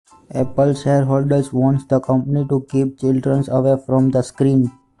Apple shareholders wants the company to keep children away from the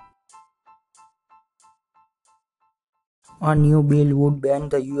screen. A new bill would ban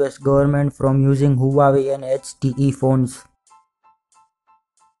the US government from using Huawei and HTE phones.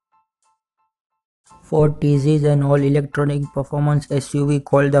 Ford teases an all-electronic performance SUV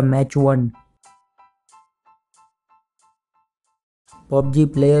called the Mach-1.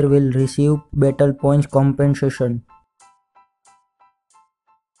 PUBG player will receive battle points compensation.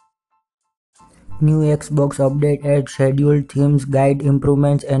 New Xbox update adds scheduled themes, guide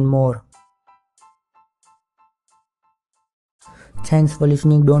improvements and more. Thanks for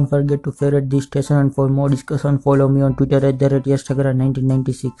listening. Don't forget to favorite this station, and for more discussion follow me on Twitter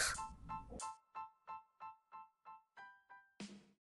 @YesTagra1996.